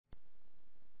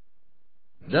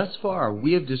Thus far,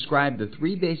 we have described the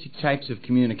three basic types of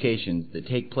communications that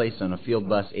take place on a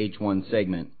Fieldbus H1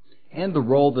 segment, and the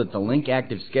role that the Link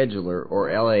Active Scheduler,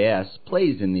 or LAS,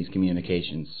 plays in these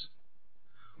communications.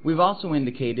 We've also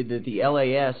indicated that the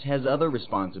LAS has other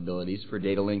responsibilities for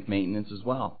data link maintenance as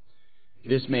well.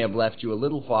 This may have left you a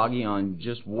little foggy on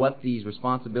just what these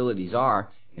responsibilities are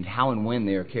and how and when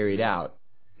they are carried out.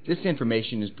 This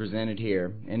information is presented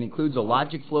here and includes a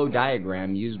logic flow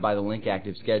diagram used by the Link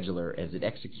Active Scheduler as it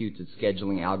executes its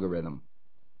scheduling algorithm.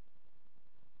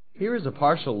 Here is a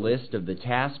partial list of the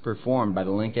tasks performed by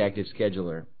the Link Active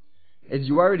Scheduler. As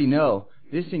you already know,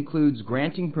 this includes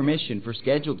granting permission for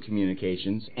scheduled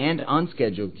communications and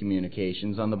unscheduled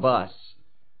communications on the bus.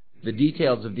 The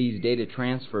details of these data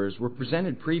transfers were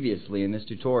presented previously in this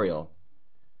tutorial.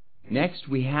 Next,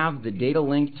 we have the data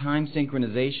link time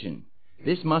synchronization.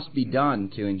 This must be done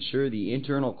to ensure the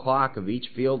internal clock of each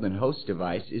field and host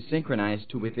device is synchronized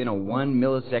to within a 1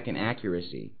 millisecond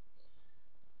accuracy.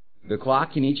 The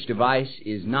clock in each device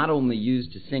is not only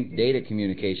used to sync data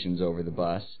communications over the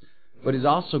bus, but is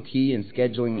also key in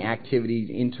scheduling activities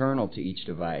internal to each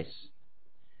device.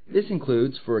 This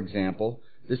includes, for example,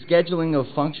 the scheduling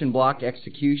of function block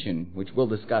execution, which we'll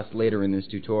discuss later in this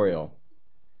tutorial.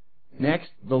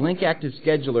 Next, the Link Active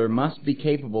Scheduler must be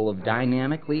capable of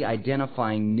dynamically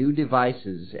identifying new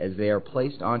devices as they are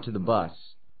placed onto the bus.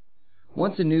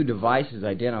 Once a new device is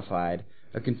identified,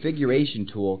 a configuration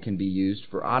tool can be used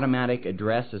for automatic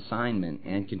address assignment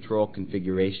and control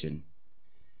configuration.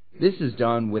 This is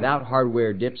done without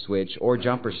hardware dipswitch or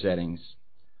jumper settings.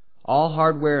 All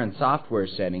hardware and software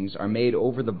settings are made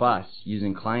over the bus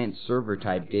using client-server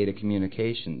type data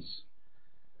communications.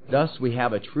 Thus, we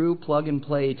have a true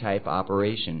plug-and-play type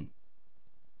operation.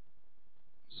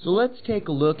 So let's take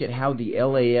a look at how the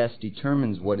LAS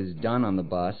determines what is done on the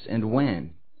bus and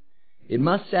when. It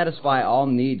must satisfy all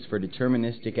needs for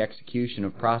deterministic execution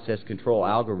of process control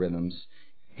algorithms,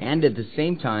 and at the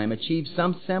same time achieve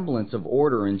some semblance of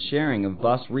order and sharing of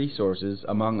bus resources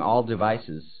among all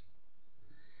devices.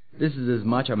 This is as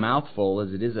much a mouthful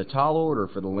as it is a tall order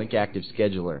for the Link Active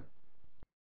Scheduler.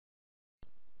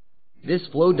 This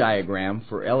flow diagram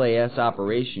for LAS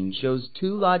operation shows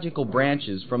two logical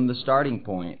branches from the starting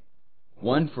point,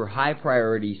 one for high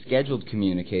priority scheduled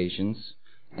communications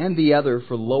and the other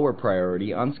for lower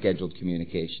priority unscheduled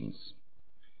communications.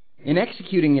 In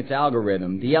executing its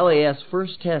algorithm, the LAS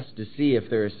first tests to see if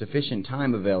there is sufficient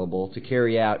time available to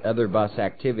carry out other bus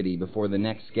activity before the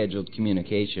next scheduled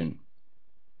communication.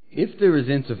 If there is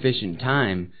insufficient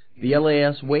time, the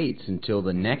LAS waits until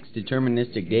the next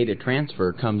deterministic data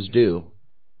transfer comes due.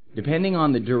 Depending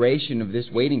on the duration of this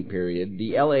waiting period,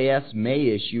 the LAS may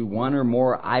issue one or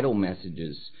more idle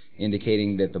messages,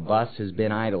 indicating that the bus has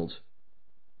been idled.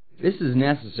 This is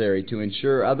necessary to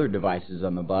ensure other devices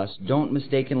on the bus don't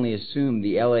mistakenly assume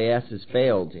the LAS has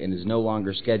failed and is no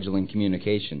longer scheduling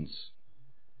communications.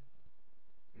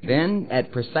 Then,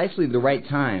 at precisely the right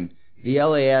time, the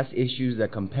LAS issues a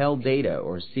compel data,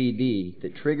 or CD,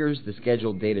 that triggers the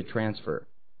scheduled data transfer.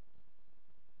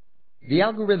 The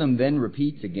algorithm then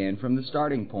repeats again from the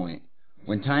starting point.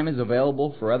 When time is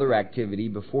available for other activity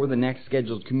before the next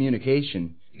scheduled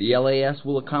communication, the LAS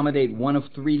will accommodate one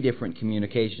of three different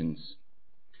communications.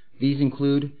 These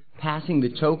include passing the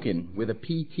token with a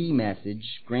PT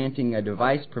message granting a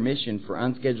device permission for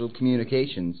unscheduled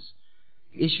communications,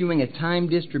 issuing a time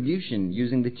distribution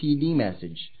using the TD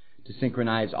message to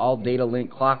synchronize all data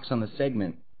link clocks on the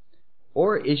segment,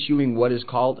 or issuing what is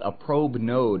called a probe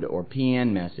node or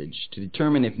PN message to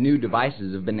determine if new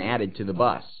devices have been added to the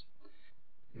bus.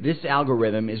 This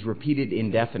algorithm is repeated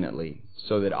indefinitely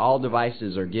so that all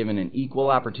devices are given an equal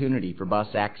opportunity for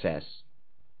bus access.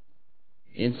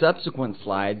 In subsequent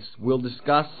slides, we'll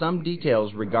discuss some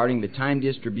details regarding the time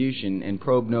distribution and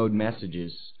probe node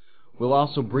messages. We'll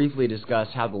also briefly discuss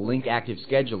how the Link Active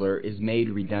Scheduler is made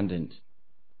redundant.